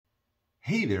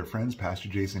Hey there, friends. Pastor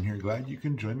Jason here. Glad you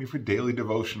can join me for daily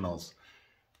devotionals.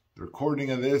 The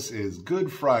recording of this is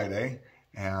Good Friday,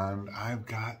 and I've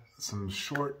got some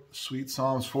short, sweet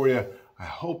Psalms for you. I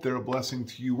hope they're a blessing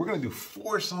to you. We're going to do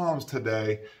 4 Psalms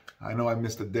today. I know I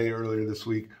missed a day earlier this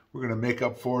week. We're going to make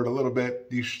up for it a little bit.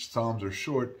 These Psalms are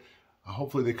short.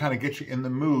 Hopefully they kind of get you in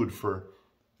the mood for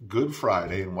Good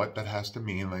Friday and what that has to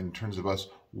mean in terms of us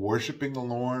worshiping the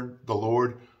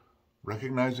Lord,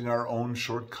 recognizing our own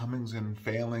shortcomings and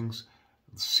failings,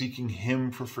 seeking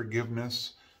Him for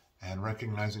forgiveness, and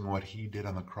recognizing what He did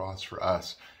on the cross for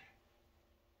us.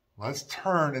 Let's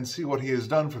turn and see what He has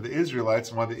done for the Israelites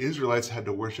and why the Israelites had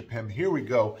to worship Him. Here we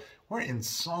go. We're in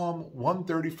Psalm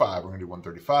 135. We're going to do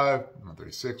 135,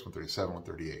 136, 137,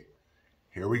 138.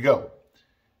 Here we go.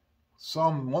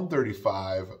 Psalm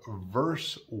 135,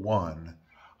 verse 1.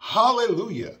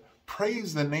 Hallelujah!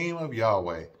 Praise the name of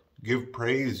Yahweh. Give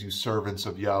praise, you servants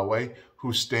of Yahweh,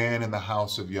 who stand in the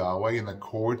house of Yahweh, in the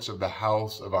courts of the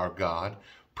house of our God.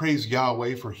 Praise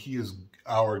Yahweh, for He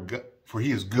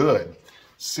is good.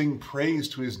 Sing praise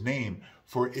to His name,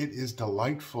 for it is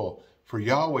delightful. For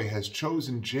Yahweh has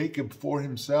chosen Jacob for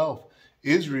Himself,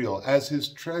 Israel as His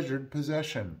treasured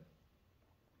possession.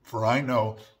 For I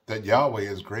know that Yahweh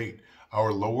is great.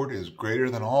 Our Lord is greater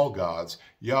than all gods.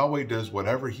 Yahweh does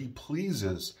whatever He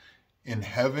pleases, in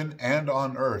heaven and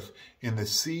on earth, in the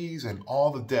seas and all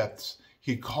the depths.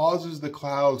 He causes the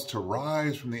clouds to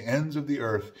rise from the ends of the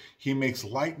earth. He makes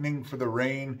lightning for the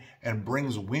rain and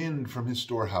brings wind from His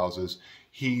storehouses.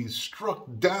 He struck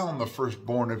down the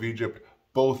firstborn of Egypt,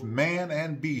 both man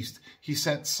and beast. He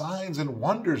sent signs and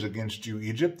wonders against you,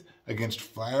 Egypt, against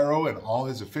Pharaoh and all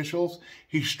his officials.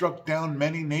 He struck down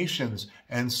many nations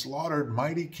and slaughtered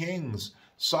mighty kings.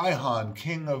 Sihon,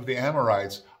 king of the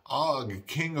Amorites, Og,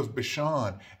 king of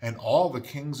Bashan, and all the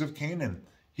kings of Canaan.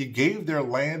 He gave their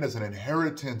land as an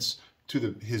inheritance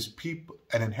to his people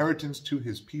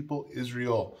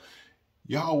Israel.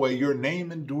 Yahweh, your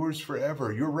name endures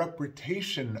forever. Your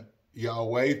reputation,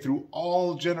 Yahweh, through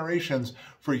all generations.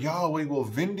 For Yahweh will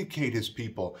vindicate His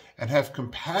people and have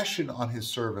compassion on His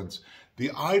servants.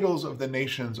 The idols of the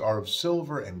nations are of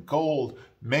silver and gold,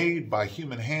 made by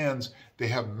human hands. They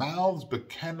have mouths but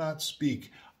cannot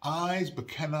speak, eyes but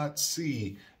cannot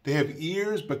see. They have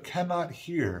ears but cannot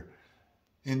hear.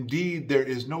 Indeed, there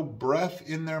is no breath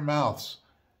in their mouths.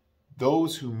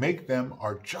 Those who make them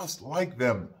are just like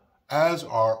them, as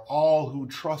are all who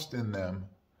trust in them.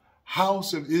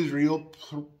 House of Israel,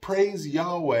 praise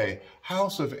Yahweh.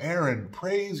 House of Aaron,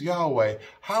 praise Yahweh.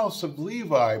 House of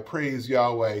Levi, praise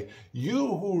Yahweh.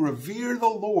 You who revere the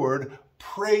Lord,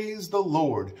 praise the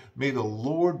Lord. May the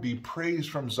Lord be praised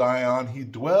from Zion. He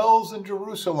dwells in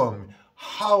Jerusalem.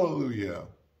 Hallelujah.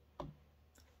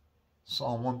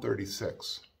 Psalm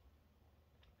 136.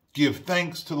 Give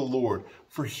thanks to the Lord,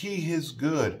 for He is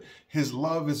good. His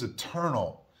love is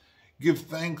eternal. Give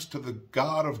thanks to the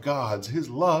God of gods. His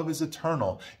love is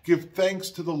eternal. Give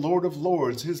thanks to the Lord of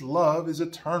lords. His love is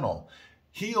eternal.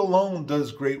 He alone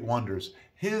does great wonders.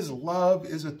 His love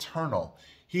is eternal.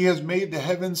 He has made the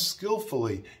heavens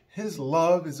skillfully. His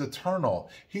love is eternal.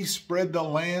 He spread the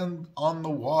land on the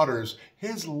waters.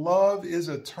 His love is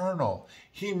eternal.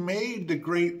 He made the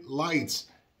great lights.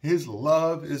 His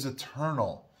love is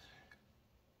eternal.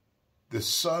 The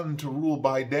sun to rule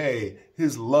by day.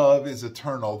 His love is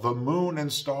eternal. The moon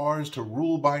and stars to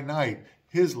rule by night.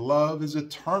 His love is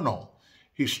eternal.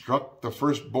 He struck the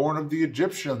firstborn of the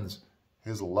Egyptians.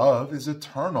 His love is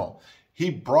eternal. He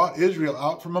brought Israel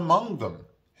out from among them.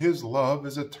 His love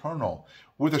is eternal.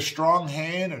 With a strong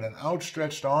hand and an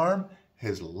outstretched arm,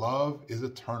 His love is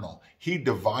eternal. He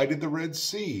divided the Red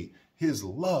Sea. His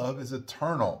love is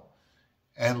eternal.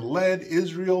 And led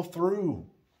Israel through.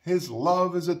 His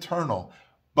love is eternal.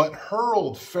 But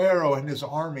hurled Pharaoh and his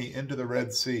army into the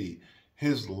Red Sea.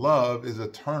 His love is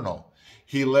eternal.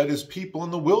 He led His people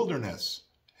in the wilderness.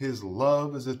 His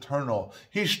love is eternal.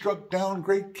 He struck down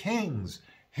great kings.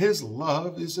 His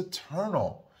love is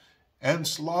eternal. And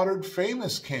slaughtered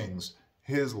famous kings.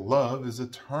 His love is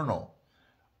eternal.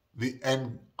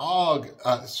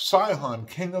 Sihon,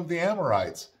 king of the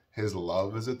Amorites. His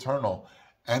love is eternal.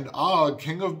 And Og,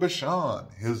 king of Bashan.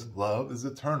 His love is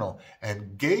eternal.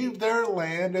 And gave their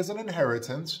land as an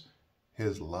inheritance.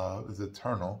 His love is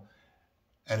eternal.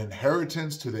 An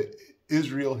inheritance to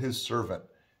Israel, His servant.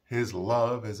 His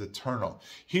love is eternal.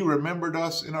 He remembered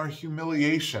us in our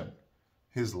humiliation.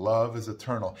 His love is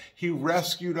eternal. He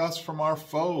rescued us from our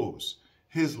foes.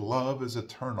 His love is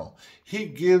eternal. He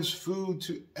gives food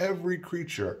to every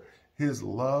creature. His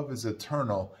love is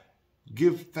eternal.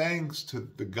 Give thanks to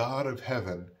the God of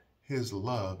heaven. His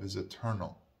love is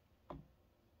eternal.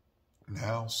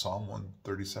 Now, Psalm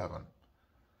 137.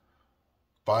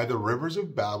 By the rivers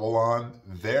of Babylon,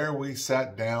 there we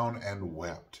sat down and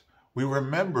wept. We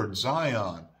remembered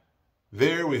Zion.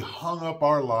 There we hung up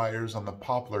our lyres on the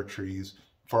poplar trees,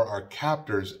 for our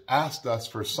captors asked us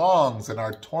for songs and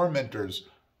our tormentors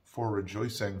for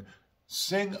rejoicing.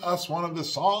 Sing us one of the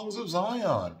songs of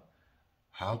Zion.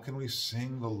 How can we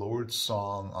sing the Lord's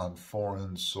song on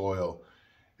foreign soil?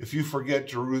 If you forget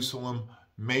Jerusalem,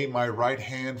 may my right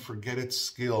hand forget its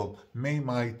skill. May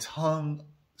my tongue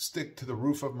stick to the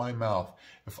roof of my mouth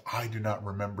if I do not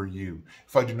remember you,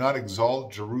 if I do not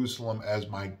exalt Jerusalem as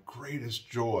my greatest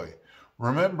joy.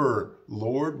 Remember,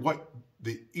 Lord, what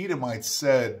the Edomites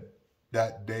said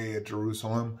that day at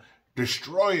Jerusalem.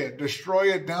 Destroy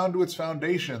it down to its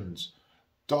foundations.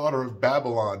 Daughter of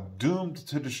Babylon, doomed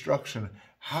to destruction,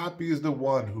 happy is the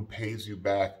one who pays you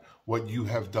back what you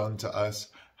have done to us.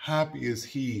 Happy is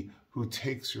he who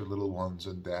takes your little ones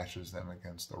and dashes them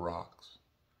against the rocks.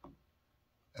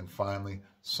 And finally,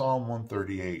 Psalm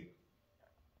 138.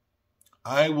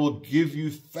 I will give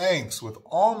you thanks with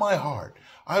all my heart.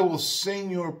 I will sing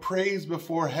your praise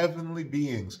before heavenly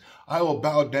beings. I will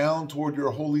bow down toward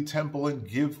your holy temple and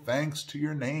give thanks to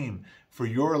your name. For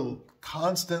your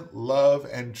constant love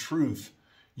and truth,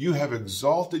 you have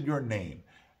exalted your name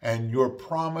and your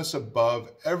promise above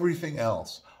everything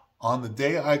else. On the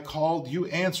day I called, you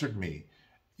answered me.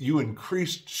 You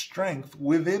increased strength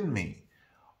within me.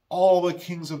 All the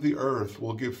kings of the earth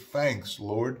will give thanks,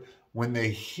 Lord, when they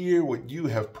hear what you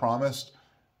have promised.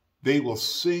 They will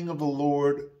sing of the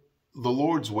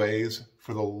Lord's ways,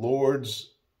 for the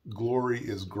Lord's glory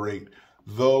is great.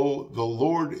 Though the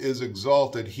Lord is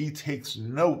exalted, he takes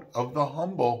note of the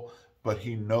humble, but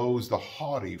he knows the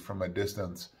haughty from a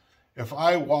distance. If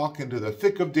I walk into the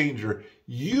thick of danger,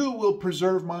 you will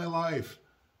preserve my life.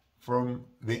 From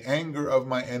the anger of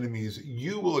my enemies,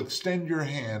 you will extend your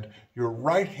hand. Your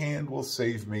right hand will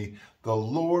save me. The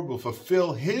Lord will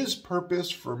fulfill his purpose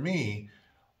for me.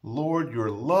 Lord, your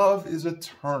love is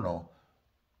eternal.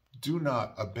 Do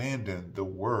not abandon the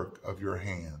work of your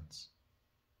hands.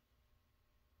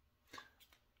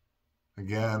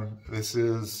 Again, this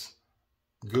is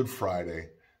Good Friday.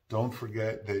 Don't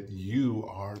forget that you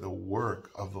are the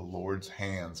work of the Lord's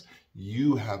hands.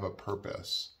 You have a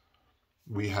purpose.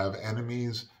 We have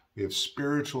enemies. We have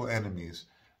spiritual enemies.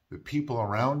 The people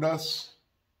around us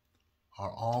are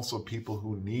also people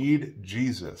who need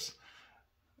Jesus.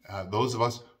 Those of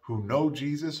us who know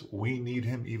Jesus, we need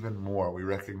him even more. We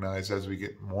recognize as we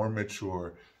get more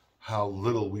mature how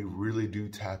little we really do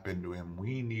tap into him.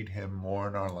 We need him more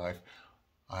in our life.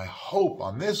 I hope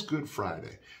on this Good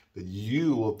Friday that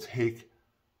you will take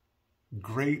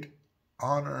great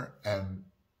honor and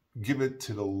give it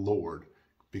to the Lord,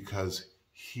 because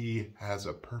he has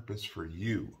a purpose for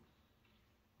you,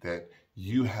 that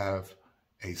you have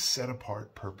a set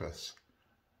apart purpose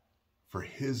for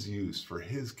his use, for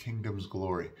his kingdom's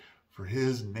glory, for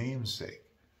his name's sake.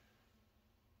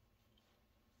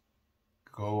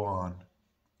 Go on,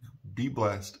 be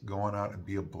blessed, go on out and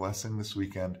be a blessing this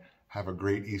weekend. Have a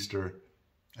great Easter,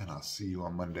 and I'll see you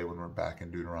on Monday when we're back in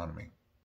Deuteronomy.